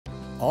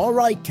All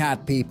right,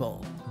 cat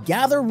people,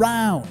 gather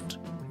round.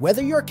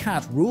 Whether your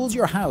cat rules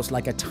your house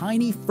like a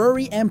tiny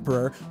furry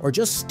emperor or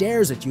just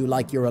stares at you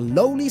like you're a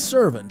lowly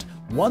servant,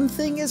 one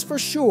thing is for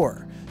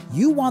sure.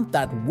 You want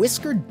that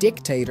whiskered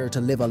dictator to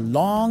live a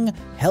long,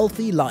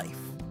 healthy life.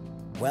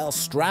 Well,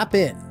 strap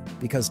in,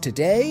 because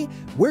today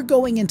we're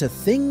going into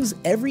things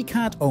every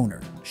cat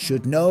owner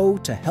should know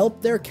to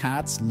help their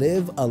cats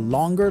live a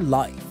longer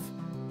life.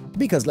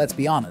 Because let's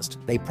be honest,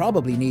 they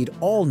probably need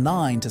all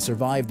 9 to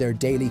survive their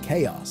daily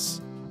chaos.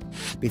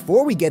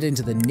 Before we get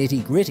into the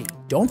nitty-gritty,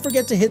 don't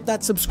forget to hit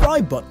that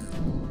subscribe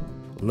button.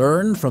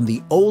 Learn from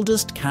the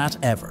oldest cat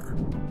ever.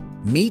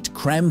 Meet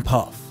Creme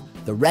Puff,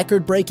 the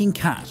record-breaking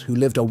cat who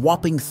lived a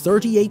whopping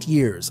 38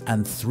 years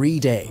and 3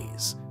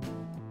 days.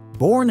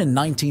 Born in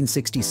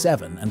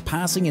 1967 and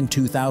passing in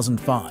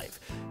 2005,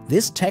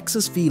 this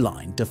Texas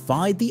feline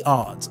defied the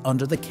odds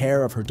under the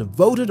care of her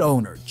devoted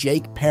owner,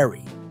 Jake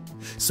Perry.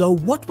 So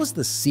what was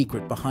the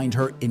secret behind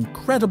her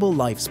incredible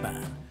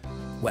lifespan?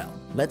 Well,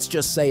 let's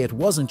just say it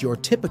wasn't your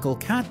typical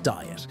cat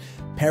diet.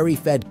 Perry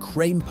fed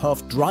Creme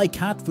Puff dry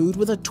cat food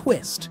with a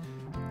twist,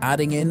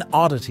 adding in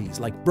oddities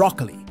like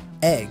broccoli,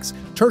 eggs,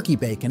 turkey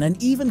bacon,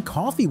 and even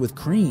coffee with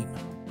cream.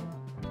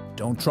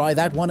 Don't try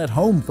that one at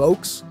home,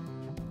 folks.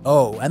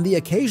 Oh, and the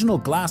occasional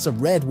glass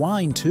of red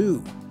wine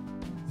too.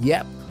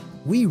 Yep,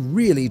 we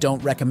really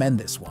don't recommend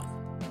this one.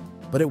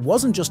 But it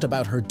wasn't just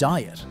about her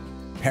diet.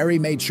 Perry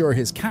made sure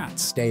his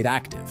cats stayed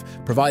active,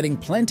 providing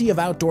plenty of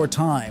outdoor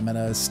time and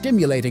a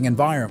stimulating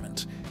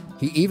environment.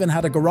 He even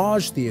had a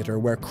garage theater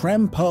where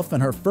Creme Puff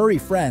and her furry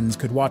friends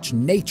could watch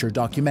nature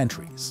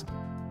documentaries.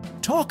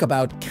 Talk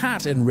about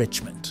cat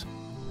enrichment.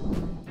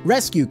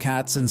 Rescue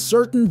cats in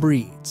certain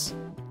breeds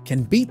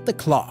can beat the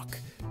clock.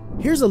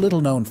 Here's a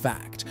little-known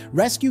fact.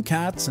 Rescue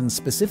cats in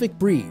specific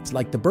breeds,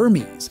 like the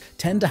Burmese,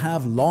 tend to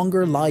have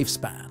longer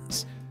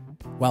lifespans.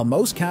 While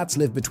most cats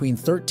live between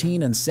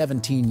 13 and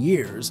 17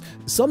 years,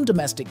 some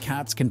domestic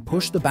cats can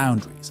push the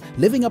boundaries,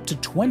 living up to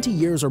 20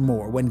 years or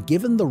more when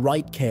given the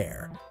right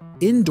care.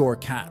 Indoor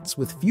cats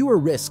with fewer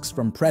risks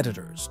from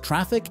predators,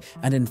 traffic,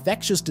 and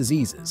infectious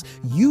diseases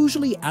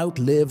usually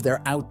outlive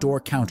their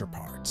outdoor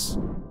counterparts.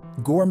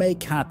 Gourmet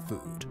cat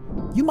food.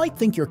 You might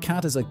think your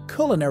cat is a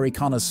culinary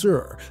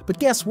connoisseur, but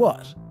guess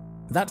what?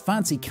 That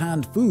fancy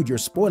canned food you're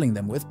spoiling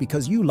them with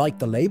because you like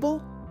the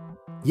label?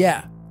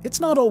 Yeah,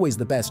 it's not always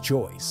the best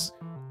choice.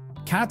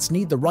 Cats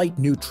need the right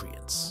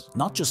nutrients,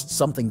 not just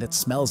something that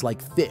smells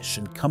like fish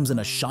and comes in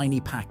a shiny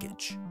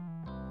package.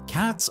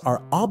 Cats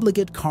are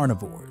obligate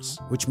carnivores,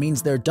 which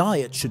means their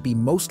diet should be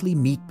mostly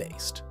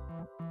meat-based.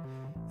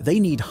 They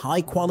need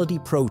high-quality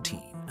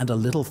protein and a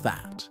little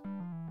fat.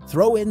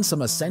 Throw in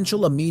some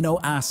essential amino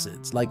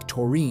acids like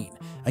taurine,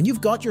 and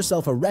you've got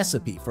yourself a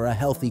recipe for a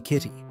healthy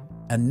kitty.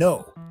 And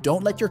no,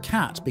 don't let your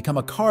cat become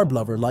a carb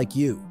lover like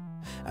you.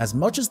 As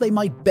much as they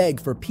might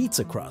beg for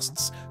pizza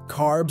crusts,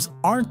 carbs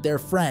aren't their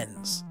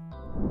friends.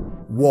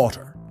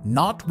 Water,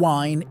 not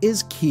wine,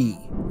 is key.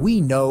 We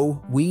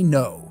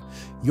know.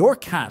 Your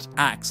cat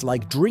acts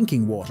like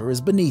drinking water is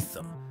beneath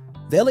them.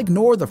 They'll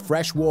ignore the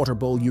fresh water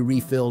bowl you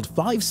refilled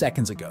 5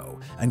 seconds ago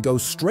and go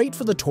straight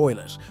for the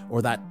toilet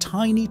or that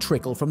tiny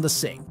trickle from the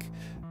sink.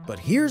 But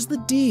here's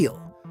the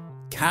deal.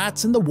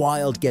 Cats in the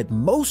wild get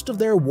most of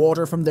their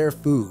water from their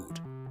food.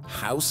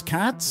 House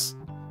cats?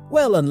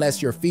 Well,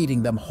 unless you're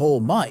feeding them whole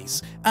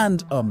mice,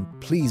 and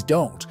please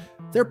don't.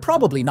 They're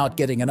probably not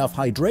getting enough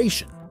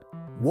hydration.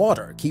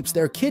 Water keeps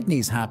their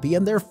kidneys happy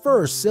and their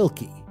fur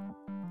silky.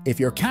 If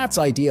your cat's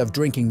idea of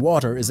drinking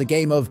water is a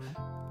game of,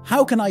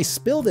 how can I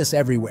spill this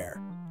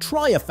everywhere?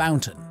 Try a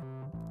fountain.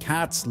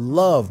 Cats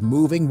love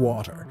moving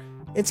water.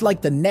 It's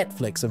like the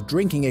Netflix of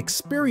drinking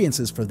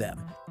experiences for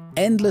them.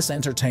 Endless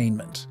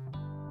entertainment.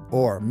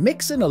 Or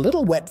mix in a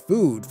little wet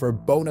food for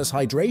bonus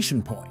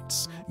hydration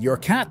points. Your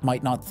cat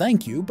might not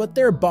thank you, but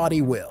their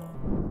body will.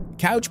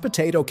 Couch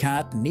potato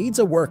cat needs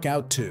a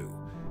workout too.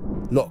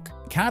 Look,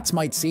 cats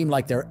might seem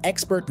like they're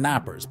expert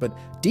nappers, but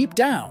deep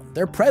down,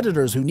 they're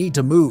predators who need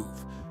to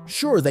move.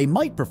 Sure, they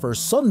might prefer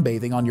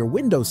sunbathing on your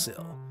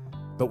windowsill,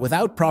 but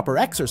without proper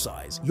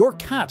exercise, your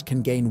cat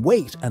can gain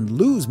weight and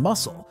lose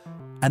muscle,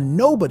 and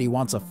nobody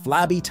wants a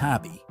flabby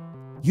tabby.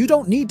 You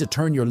don't need to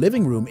turn your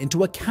living room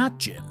into a cat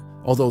gym,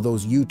 although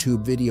those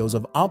YouTube videos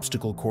of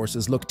obstacle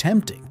courses look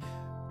tempting.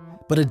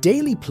 But a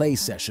daily play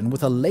session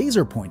with a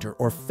laser pointer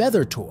or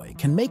feather toy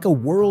can make a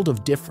world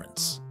of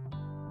difference.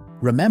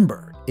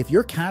 Remember, if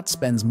your cat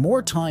spends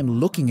more time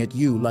looking at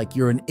you like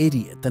you're an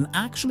idiot than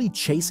actually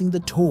chasing the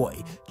toy,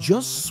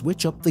 just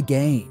switch up the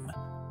game.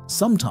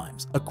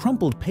 Sometimes a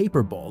crumpled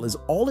paper ball is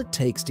all it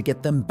takes to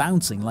get them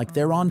bouncing like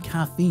they're on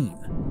caffeine.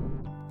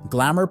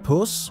 Glamour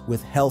Puss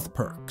with health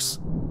perks.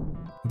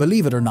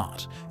 Believe it or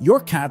not, your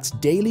cat's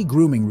daily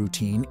grooming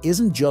routine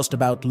isn't just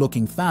about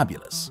looking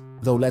fabulous,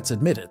 though let's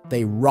admit it,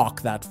 they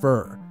rock that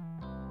fur.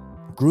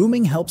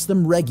 Grooming helps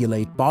them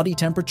regulate body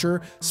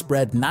temperature,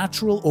 spread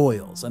natural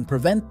oils, and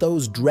prevent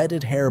those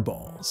dreaded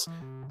hairballs.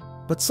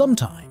 But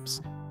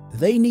sometimes,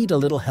 they need a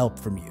little help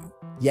from you.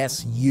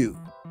 Yes, you,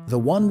 the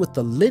one with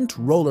the lint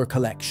roller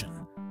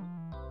collection.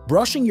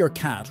 Brushing your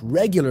cat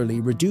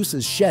regularly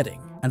reduces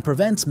shedding, and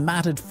prevents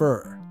matted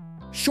fur.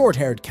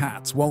 Short-haired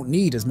cats won't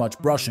need as much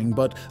brushing,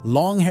 but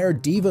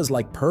long-haired divas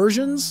like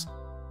Persians?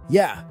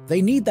 Yeah,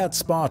 they need that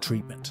spa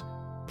treatment.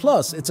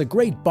 Plus, it's a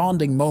great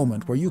bonding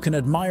moment where you can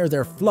admire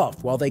their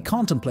fluff while they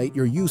contemplate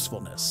your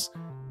usefulness.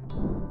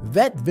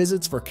 Vet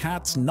visits for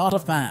cats, not a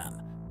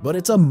fan, but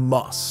it's a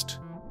must.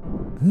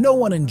 No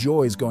one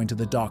enjoys going to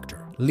the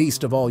doctor,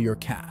 least of all your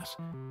cat.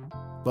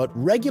 But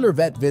regular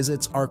vet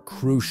visits are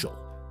crucial.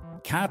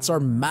 Cats are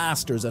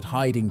masters at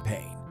hiding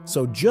pain,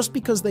 so just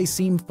because they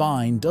seem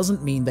fine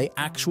doesn't mean they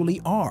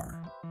actually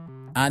are.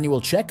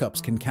 Annual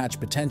checkups can catch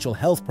potential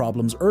health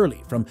problems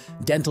early, from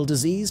dental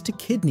disease to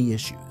kidney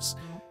issues.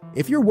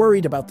 If you're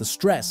worried about the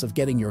stress of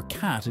getting your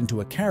cat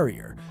into a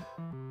carrier,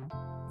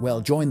 well,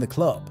 join the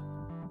club.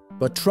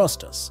 But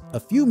trust us, a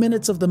few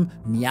minutes of them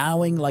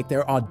meowing like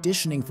they're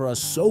auditioning for a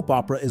soap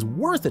opera is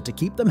worth it to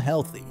keep them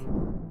healthy.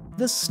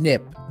 The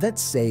snip that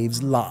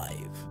saves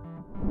lives.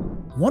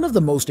 One of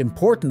the most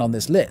important on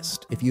this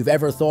list, if you've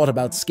ever thought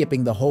about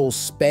skipping the whole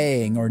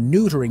spaying or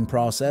neutering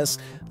process,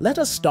 let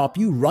us stop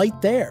you right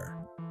there.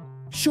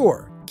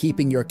 Sure,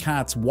 keeping your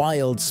cat's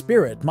wild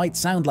spirit might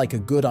sound like a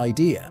good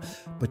idea,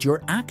 but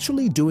you're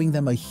actually doing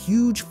them a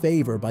huge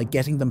favor by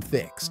getting them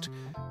fixed.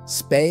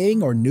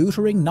 Spaying or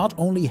neutering not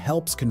only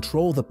helps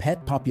control the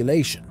pet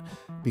population,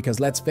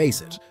 because let's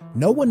face it,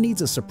 no one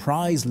needs a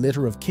surprise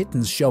litter of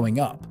kittens showing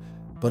up,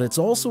 but it's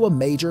also a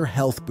major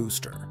health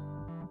booster.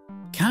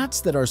 Cats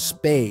that are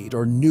spayed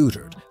or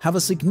neutered have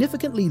a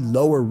significantly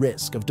lower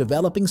risk of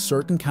developing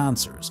certain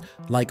cancers,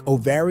 like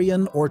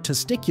ovarian or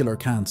testicular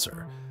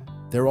cancer.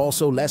 They're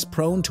also less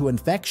prone to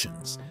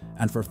infections,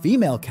 and for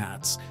female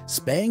cats,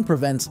 spaying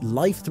prevents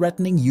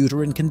life-threatening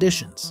uterine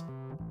conditions.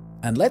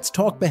 And let's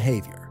talk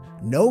behavior.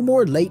 No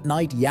more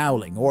late-night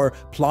yowling or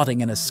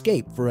plotting an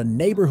escape for a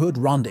neighborhood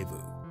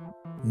rendezvous.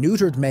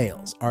 Neutered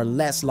males are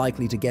less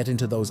likely to get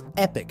into those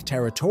epic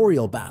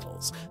territorial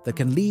battles that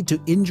can lead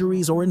to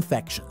injuries or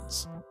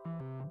infections.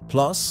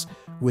 Plus,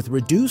 with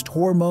reduced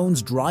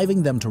hormones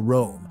driving them to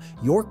roam,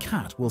 your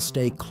cat will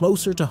stay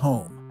closer to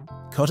home,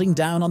 cutting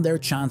down on their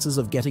chances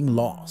of getting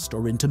lost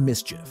or into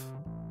mischief.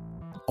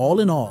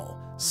 All in all,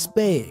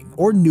 spaying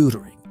or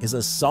neutering is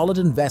a solid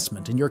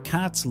investment in your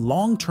cat's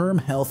long-term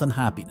health and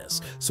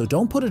happiness, so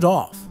don't put it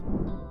off.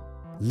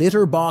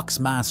 Litter box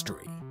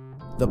mastery.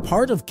 The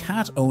part of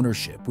cat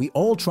ownership we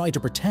all try to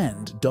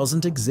pretend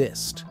doesn't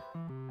exist.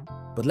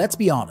 But let's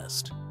be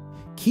honest,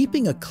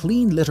 keeping a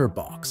clean litter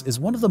box is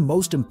one of the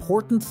most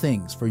important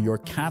things for your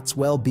cat's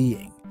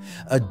well-being.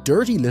 A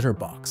dirty litter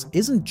box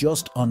isn't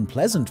just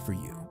unpleasant for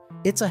you,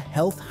 it's a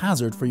health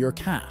hazard for your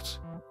cat.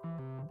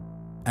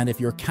 And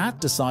if your cat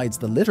decides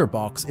the litter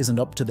box isn't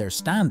up to their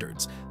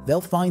standards,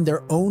 they'll find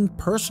their own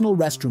personal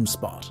restroom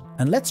spot.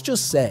 And let's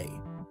just say,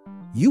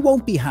 you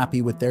won't be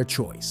happy with their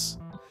choice.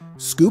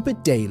 Scoop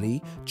it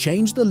daily,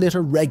 change the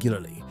litter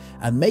regularly,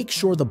 and make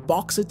sure the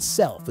box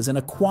itself is in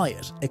a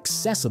quiet,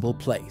 accessible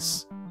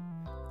place.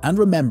 And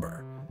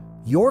remember,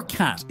 your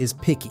cat is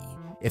picky.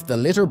 If the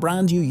litter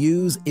brand you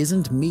use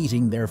isn't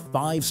meeting their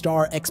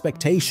 5-star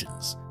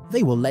expectations,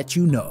 they will let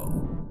you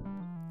know.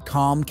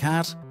 Calm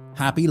cat,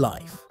 happy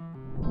life.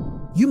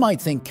 You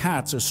might think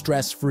cats are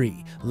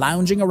stress-free,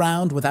 lounging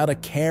around without a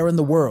care in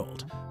the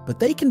world, but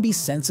they can be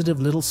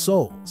sensitive little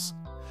souls.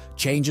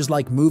 Changes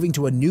like moving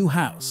to a new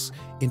house,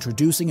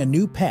 introducing a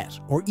new pet,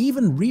 or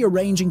even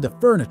rearranging the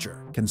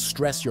furniture can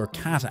stress your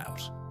cat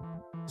out.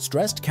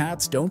 Stressed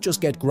cats don't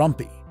just get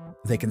grumpy.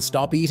 They can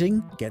stop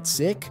eating, get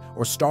sick,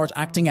 or start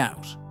acting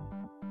out.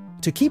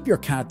 To keep your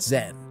cat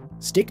zen,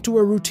 stick to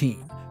a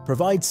routine,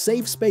 provide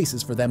safe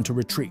spaces for them to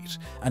retreat,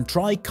 and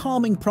try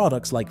calming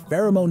products like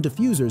pheromone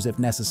diffusers if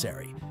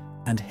necessary.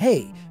 And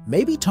hey,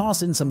 maybe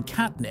toss in some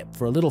catnip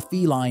for a little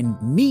feline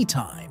me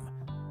time.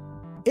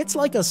 It's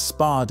like a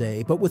spa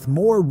day, but with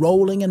more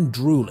rolling and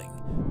drooling.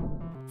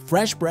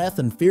 Fresh breath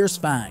and fierce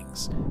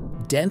fangs.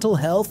 Dental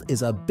health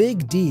is a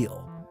big deal.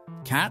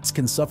 Cats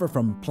can suffer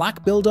from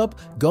plaque buildup,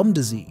 gum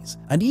disease,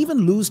 and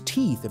even lose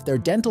teeth if their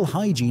dental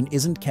hygiene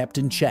isn't kept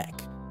in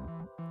check.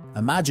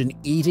 Imagine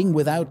eating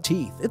without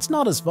teeth. It's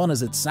not as fun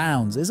as it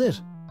sounds, is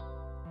it?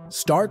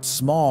 Start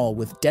small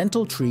with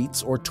dental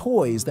treats or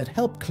toys that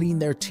help clean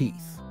their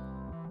teeth.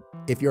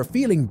 If you're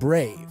feeling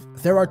brave,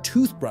 there are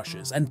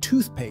toothbrushes and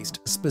toothpaste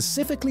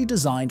specifically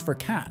designed for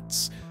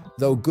cats,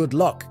 though good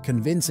luck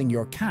convincing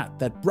your cat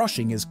that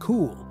brushing is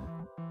cool.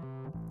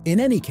 In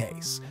any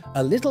case,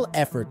 a little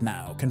effort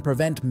now can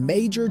prevent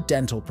major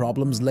dental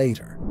problems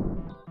later.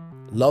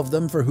 Love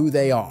them for who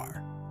they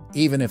are,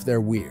 even if they're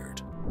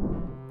weird.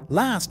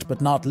 Last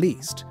but not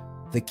least,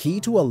 the key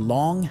to a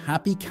long,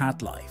 happy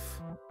cat life.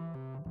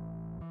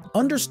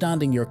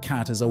 Understanding your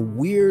cat is a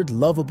weird,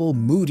 lovable,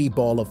 moody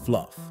ball of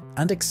fluff,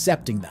 and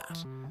accepting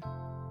that.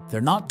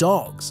 They're not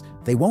dogs.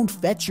 They won't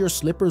fetch your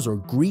slippers or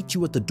greet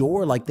you at the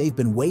door like they've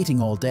been waiting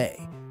all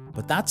day,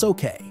 but that's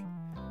okay.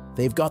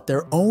 They've got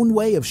their own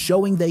way of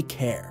showing they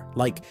care,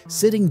 like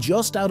sitting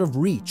just out of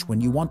reach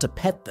when you want to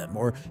pet them,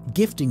 or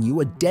gifting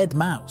you a dead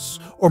mouse,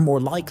 or more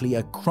likely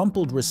a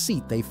crumpled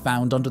receipt they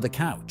found under the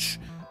couch.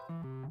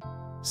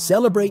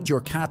 Celebrate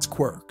your cat's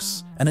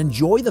quirks and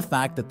enjoy the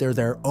fact that they're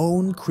their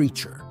own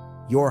creature.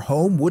 Your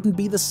home wouldn't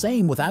be the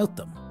same without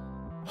them.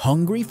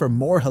 Hungry for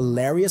more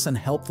hilarious and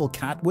helpful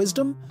cat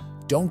wisdom?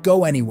 Don't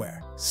go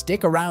anywhere.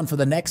 Stick around for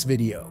the next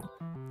video.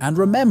 And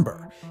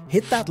remember,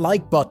 hit that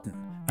like button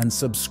and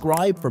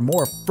subscribe for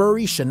more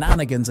furry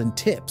shenanigans and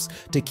tips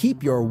to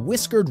keep your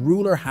whiskered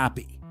ruler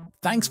happy.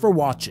 Thanks for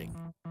watching,